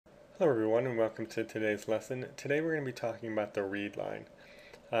Hello everyone and welcome to today's lesson. Today we're going to be talking about the read line.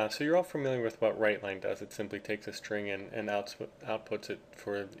 So you're all familiar with what WriteLine does. It simply takes a string and outputs it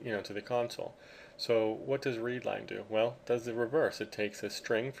for to the console. So what does ReadLine do? Well, it does the reverse. It takes a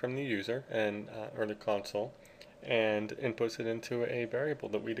string from the user and or the console and inputs it into a variable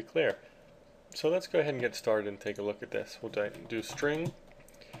that we declare. So let's go ahead and get started and take a look at this. We'll do string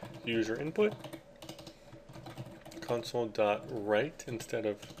user input console.write instead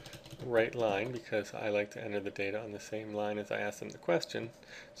of write line because I like to enter the data on the same line as I ask them the question.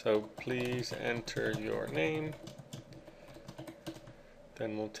 So please enter your name.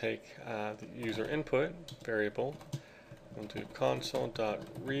 Then we'll take the user input variable. We'll do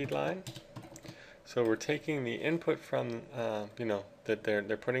console.readLine. So we're taking the input from that they're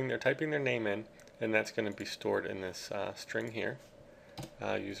typing their name in, and that's going to be stored in this string here.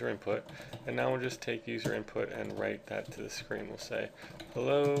 User input, and now we'll just take user input and write that to the screen. We'll say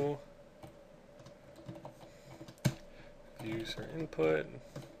hello user input.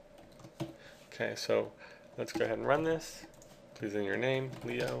 Okay, so let's go ahead and run this. Please enter your name,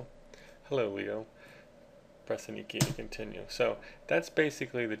 Leo. Hello, Leo. Press any key to continue. So that's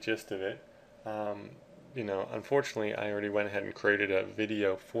basically the gist of it. Unfortunately, I already went ahead and created a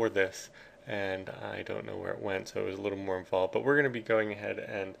video for this, and I don't know where it went, so it was a little more involved. But we're going to be going ahead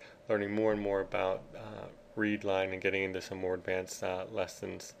and learning more and more about ReadLine and getting into some more advanced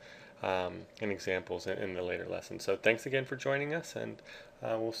lessons and examples in the later lessons. So thanks again for joining us, and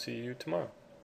we'll see you tomorrow.